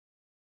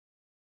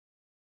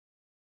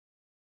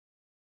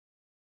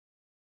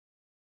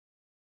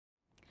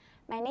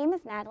My name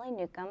is Natalie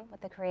Newcomb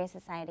with the Korea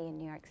Society in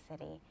New York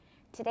City.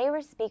 Today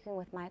we're speaking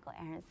with Michael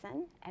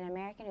Aronson, an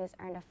American who's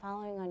earned a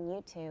following on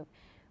YouTube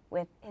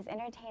with his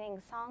entertaining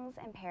songs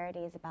and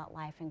parodies about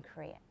life in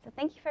Korea. So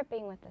thank you for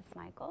being with us,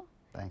 Michael.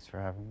 Thanks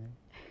for having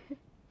me.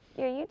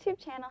 Your YouTube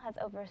channel has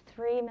over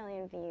 3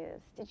 million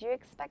views. Did you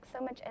expect so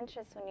much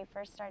interest when you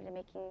first started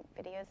making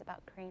videos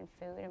about Korean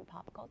food and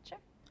pop culture?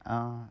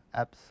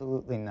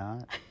 Absolutely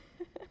not.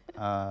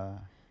 I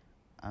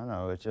don't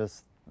know, it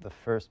just, the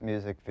first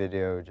music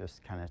video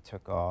just kind of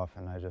took off,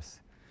 and I just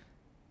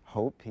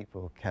hope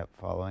people kept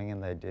following,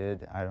 and they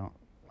did. I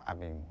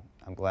mean,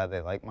 I'm glad they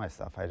like my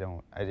stuff. I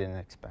didn't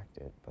expect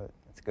it, but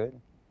it's good.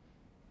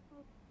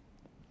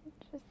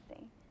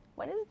 Interesting.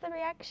 What has the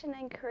reaction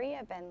in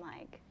Korea been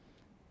like?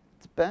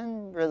 It's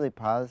been really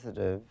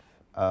positive.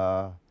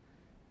 I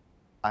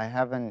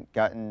haven't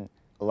gotten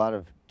a lot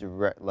of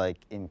direct, like,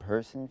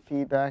 in-person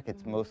feedback.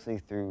 It's mostly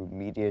through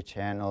media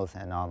channels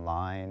and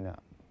online.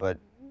 But,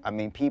 I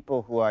mean,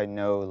 people who I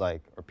know,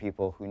 like, or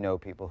people who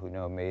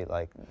know me,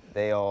 like,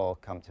 they all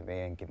come to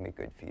me and give me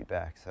good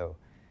feedback. So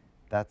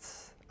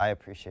I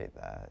appreciate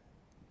that.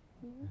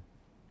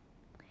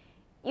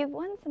 You've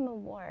won some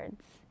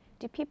awards.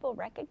 Do people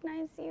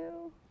recognize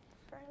you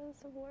for those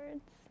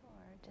awards?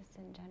 Or just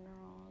in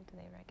general, do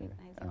they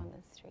recognize you on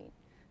the street?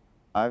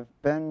 I've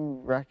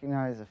been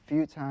recognized a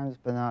few times,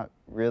 but not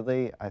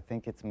really. I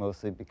think it's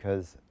mostly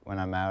because when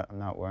I'm out, I'm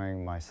not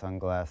wearing my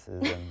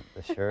sunglasses and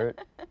the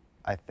shirt.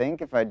 I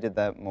think if I did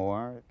that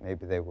more,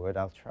 maybe they would.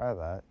 I'll try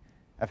that.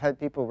 I've had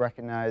people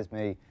recognize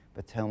me,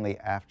 but tell me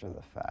after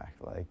the fact,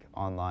 like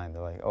online.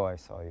 They're like, "Oh, I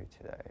saw you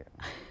today."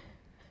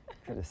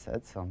 Could have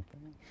said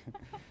something.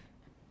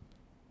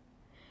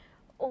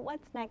 Well,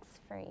 what's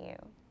next for you?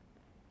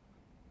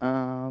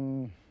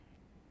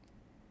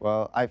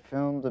 Well, I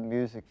filmed a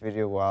music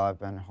video while I've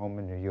been home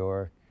in New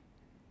York.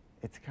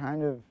 It's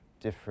kind of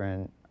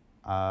different.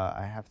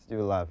 I have to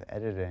do a lot of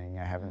editing.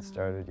 I haven't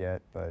started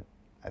yet, but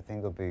I think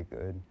it'll be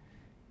good.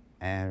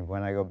 And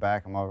when I go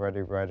back, I'm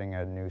already writing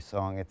a new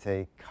song. It's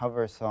a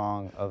cover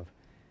song of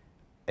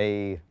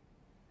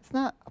it's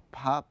not a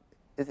pop,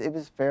 it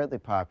was fairly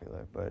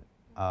popular, but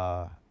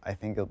I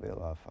think it'll be a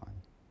lot of fun.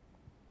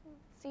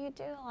 So you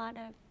do a lot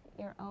of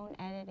your own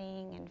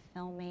editing and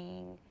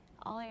filming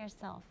all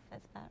yourself,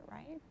 is that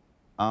right?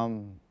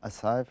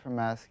 Aside from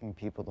asking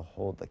people to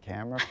hold the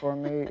camera for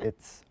me,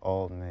 it's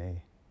all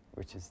me,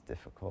 which is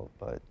difficult,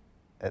 but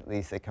at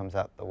least it comes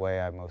out the way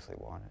I mostly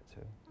want it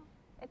to.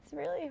 It's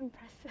really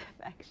impressive,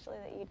 actually,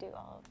 that you do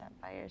all of that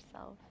by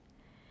yourself.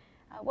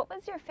 What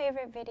was your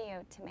favorite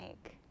video to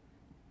make?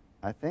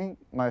 I think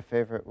my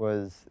favorite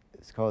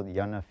it's called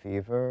Yeona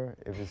Fever.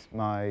 It was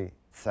my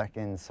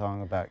second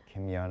song about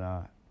Kim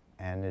Yeona,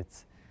 and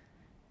it's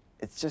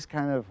just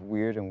kind of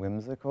weird and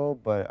whimsical,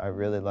 but I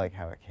really like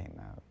how it came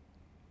out.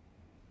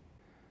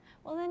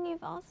 Well, then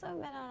you've also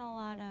been on a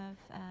lot of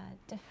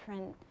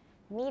different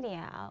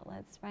media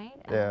outlets, right?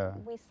 Yeah.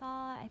 We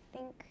saw, I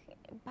think,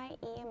 by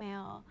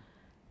email,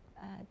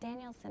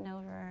 Daniel sent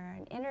over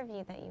an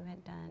interview that you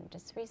had done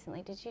just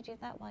recently. Did you do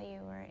that while you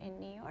were in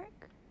New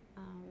York?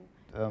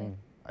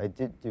 I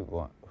did do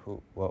one.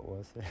 What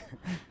was it?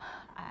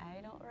 I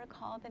don't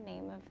recall the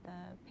name of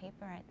the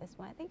paper at this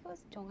point. I think it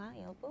was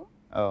JongAilbo.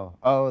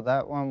 Oh,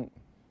 that one,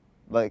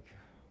 like,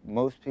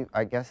 most people,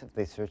 I guess if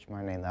they search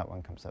my name, that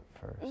one comes up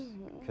first.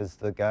 Because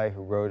the guy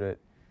who wrote it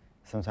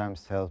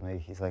sometimes tells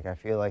me, he's like, I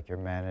feel like your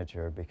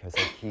manager because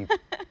I keep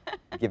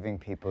giving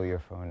people your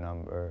phone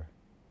number,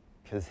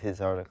 because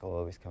his article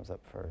always comes up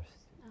first.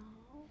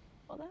 Oh,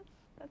 well,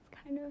 that's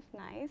kind of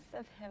nice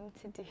of him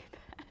to do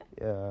that.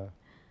 Yeah.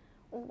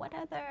 What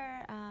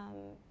other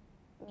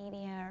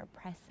media or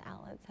press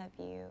outlets have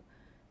you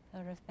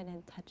sort of been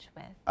in touch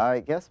with? I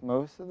guess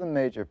most of the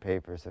major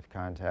papers have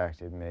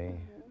contacted me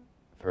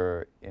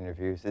for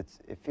interviews.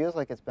 It feels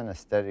like it's been a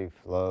steady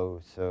flow,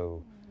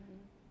 so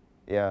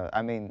yeah,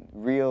 I mean,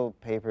 real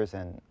papers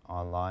and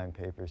online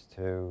papers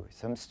too.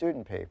 Some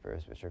student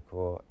papers, which are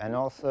cool, and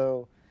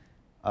also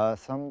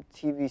some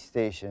TV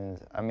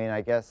stations. I mean,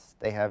 I guess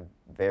they have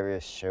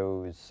various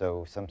shows,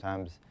 so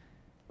sometimes,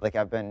 like,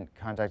 I've been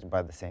contacted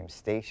by the same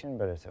station,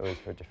 but it's always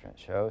for a different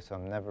show, so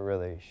I'm never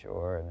really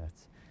sure, and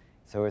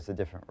it's always a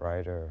different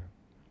writer.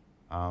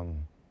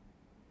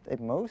 They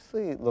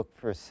mostly look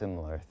for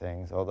similar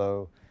things,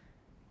 although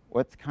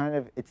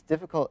it's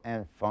difficult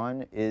and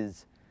fun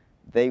is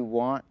they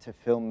want to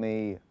film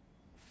me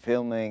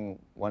filming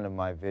one of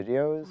my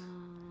videos.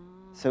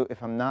 So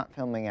if I'm not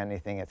filming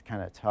anything, it's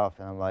kind of tough,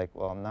 and I'm like,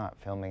 well, I'm not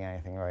filming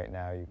anything right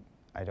now.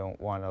 I don't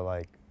want to,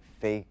 like,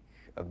 fake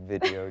a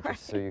video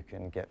just so you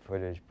can get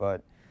footage.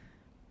 But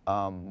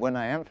when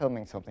I am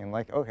filming something, I'm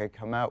like, okay,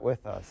 come out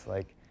with us,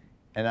 like,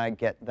 and I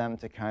get them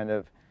to kind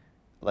of,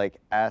 like,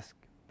 ask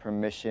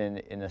permission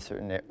in a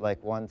certain,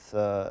 like, once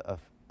a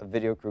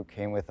video crew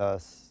came with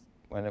us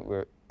when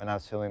I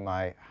was filming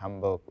my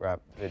Hanbok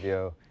rap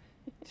video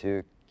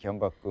to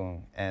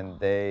Gyeongbokgung, and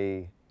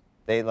they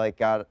like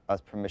got us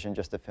permission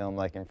just to film,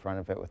 like, in front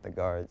of it with the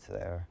guards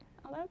there.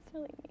 Oh, that's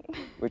really neat.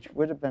 Which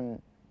would have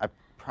been, I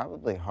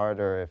probably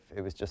harder if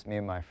it was just me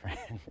and my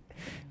friend.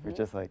 We're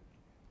just like,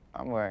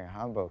 I'm wearing a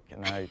hanbok,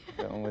 can I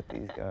film with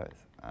these guys?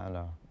 I don't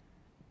know.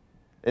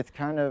 It's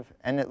kind of,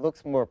 and it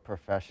looks more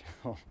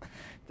professional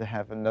to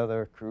have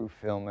another crew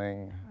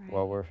filming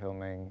while we're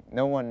filming.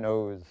 No one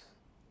knows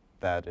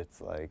that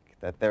it's like,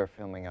 that they're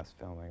filming us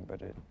filming,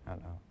 but I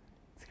don't know,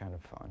 it's kind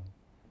of fun.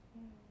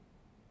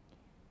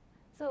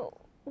 So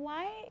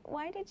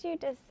why did you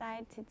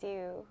decide to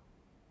do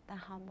the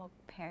hanbok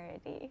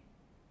parody?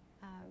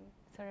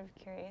 Sort of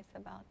curious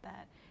about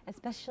that,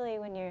 especially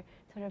when you're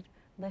sort of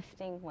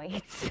lifting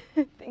weights,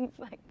 things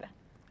like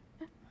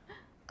that.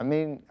 I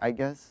mean, I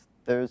guess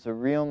there's a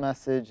real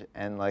message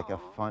and like a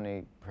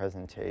funny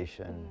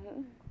presentation.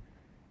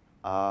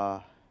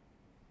 I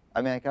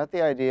mean, I got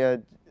the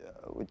idea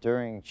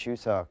during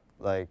Chuseok,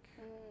 like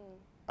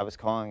I was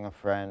calling a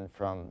friend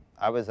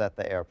I was at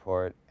the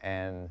airport,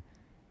 and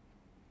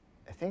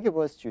I think it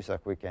was Chuseok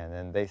weekend,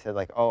 and they said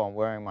like, oh, I'm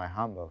wearing my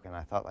hanbok, and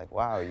I thought like,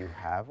 wow, you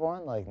have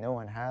one? Like no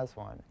one has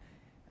one.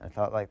 And I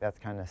thought like, that's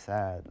kind of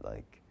sad.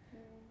 Like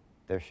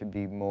there should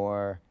be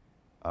more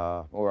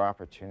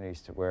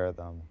opportunities to wear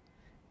them.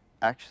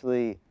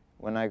 Actually,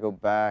 when I go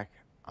back,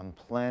 I'm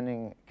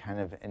planning kind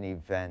of an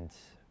event.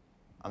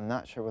 I'm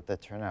not sure what the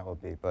turnout will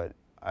be, but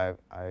I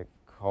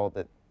called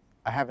it,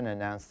 I haven't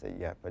announced it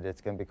yet, but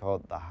it's going to be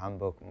called the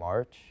Hanbok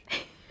March.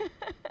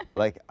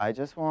 Like, I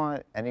just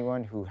want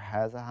anyone who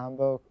has a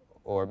hanbok,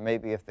 or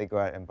maybe if they go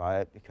out and buy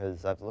it,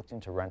 because I've looked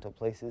into rental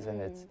places and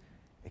it's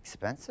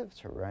expensive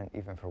to rent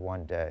even for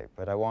one day.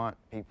 But I want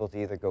people to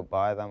either go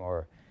buy them,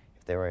 or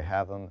if they already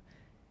have them,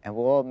 and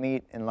we'll all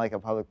meet in like a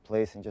public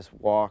place and just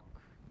walk.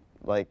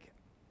 Like,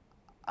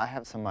 I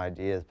have some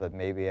ideas, but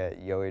maybe at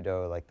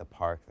Yoido, like the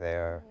park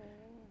there,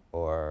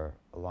 or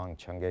along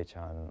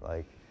Cheonggyecheon,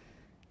 like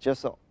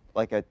just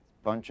like a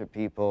bunch of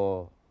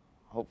people,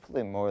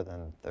 hopefully more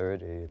than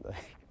 30,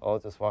 like all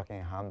just walking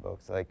in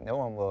hanboks. Like no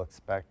one will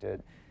expect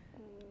it.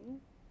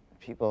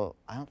 People,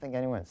 I don't think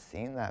anyone's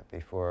seen that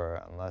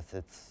before, unless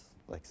it's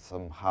like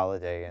some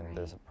holiday and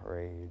there's a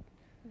parade.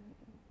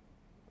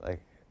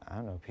 Like, I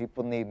don't know,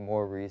 people need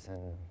more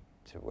reason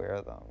to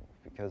wear them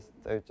because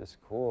they're just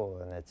cool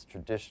and it's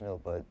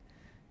traditional, but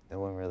no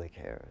one really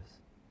cares.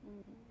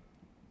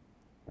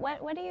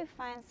 What do you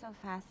find so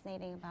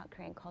fascinating about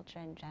Korean culture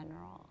in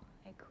general?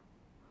 Like,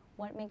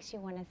 what makes you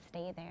want to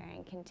stay there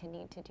and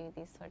continue to do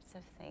these sorts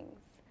of things?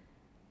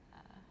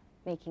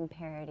 Making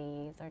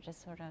parodies or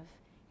just sort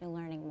of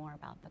learning more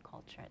about the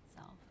culture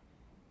itself?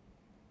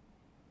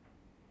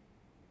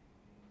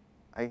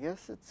 I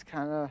guess it's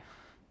kind of,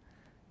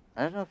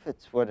 I don't know if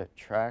it's what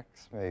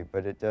attracts me,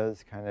 but it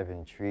does kind of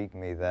intrigue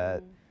me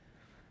that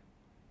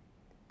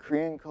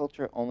Korean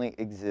culture only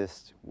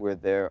exists where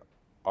there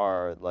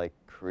are like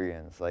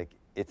Koreans. Like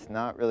it's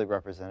not really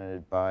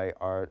represented by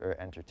art or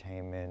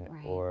entertainment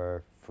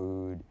or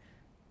food.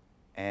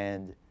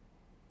 And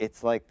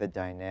it's like the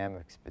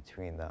dynamics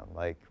between them.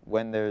 Like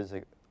when there's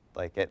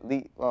like at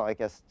least, well, I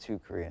guess 2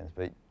 Koreans,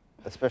 but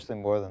especially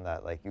more than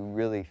that, like you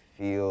really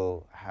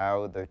feel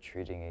how they're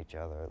treating each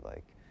other,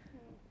 like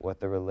what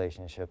the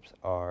relationships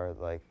are.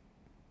 Like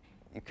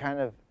you kind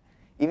of,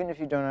 even if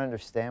you don't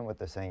understand what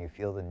they're saying, you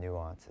feel the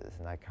nuances.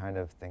 And I kind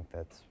of think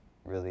that's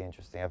really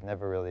interesting. I've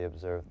never really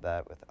observed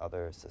that with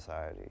other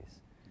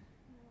societies.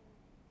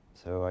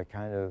 So I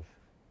kind of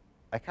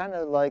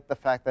like the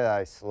fact that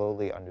I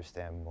slowly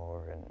understand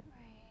more, and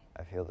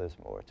I feel there's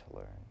more to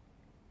learn.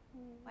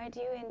 Why do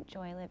you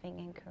enjoy living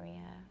in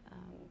Korea?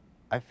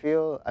 I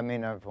feel, I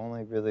mean, I've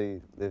only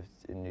really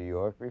lived in New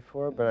York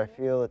before, but I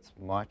feel it's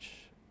much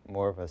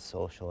more of a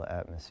social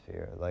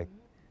atmosphere. Like,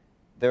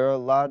 there are a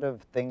lot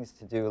of things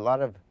to do, a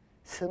lot of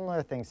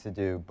similar things to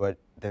do, but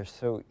they're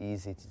so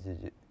easy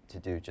to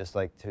do, just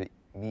like to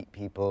meet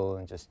people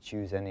and just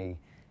choose any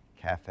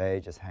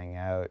cafe, just hang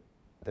out.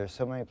 There's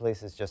so many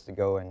places just to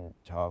go and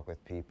talk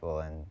with people,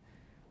 and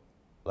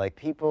like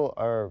people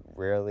are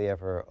rarely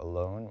ever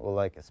alone, well,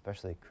 like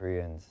especially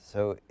Koreans,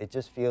 so it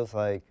just feels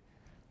like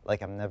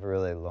I'm never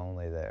really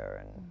lonely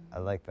there, and I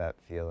like that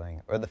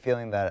feeling, or the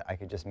feeling that I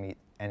could just meet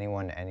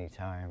anyone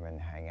anytime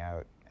and hang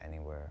out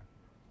anywhere.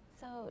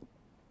 So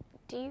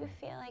do you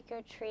feel like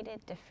you're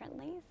treated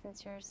differently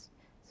since you're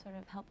sort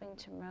of helping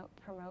to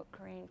promote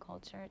Korean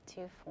culture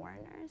to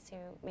foreigners who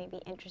may be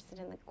interested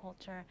in the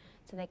culture,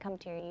 so they come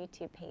to your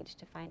YouTube page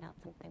to find out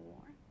something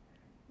more?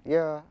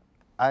 Yeah,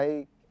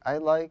 I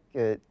like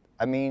it.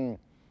 I mean,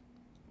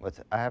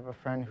 I have a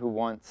friend who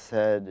once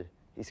said,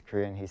 he's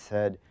Korean, he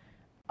said,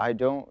 I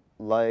don't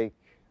like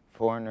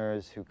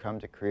foreigners who come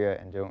to Korea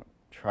and don't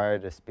try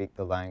to speak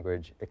the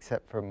language,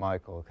 except for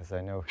Michael, because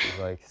I know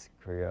he likes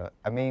Korea.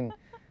 I mean,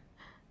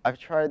 I've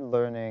tried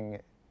learning,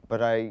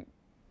 but I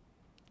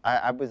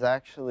was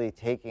actually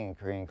taking a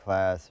Korean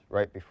class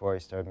right before I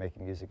started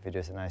making music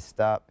videos, and I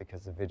stopped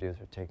because the videos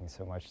were taking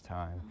so much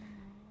time.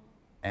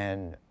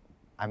 And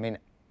I mean,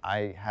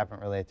 I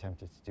haven't really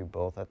attempted to do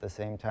both at the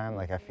same time.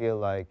 Like, I feel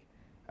like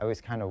I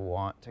always kind of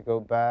want to go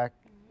back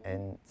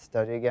and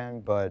study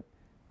again, but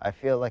I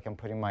feel like I'm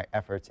putting my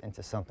efforts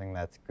into something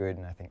that's good,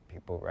 and I think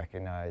people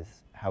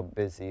recognize how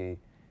busy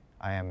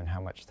I am and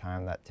how much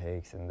time that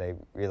takes, and they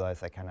realize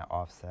that kind of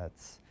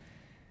offsets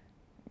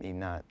me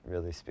not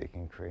really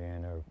speaking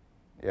Korean, or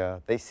yeah,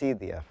 they see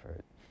the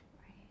effort.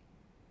 Right.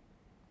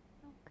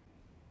 Okay.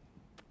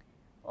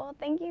 Well,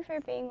 thank you for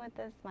being with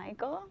us,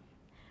 Michael.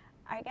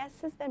 Our guest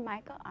has been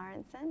Michael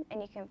Aronson,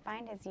 and you can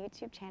find his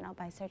YouTube channel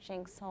by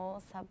searching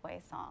Seoul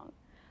Subway Song.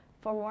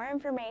 For more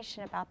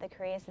information about the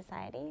Korea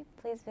Society,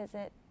 please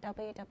visit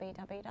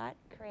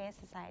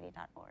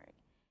www.koreasociety.org.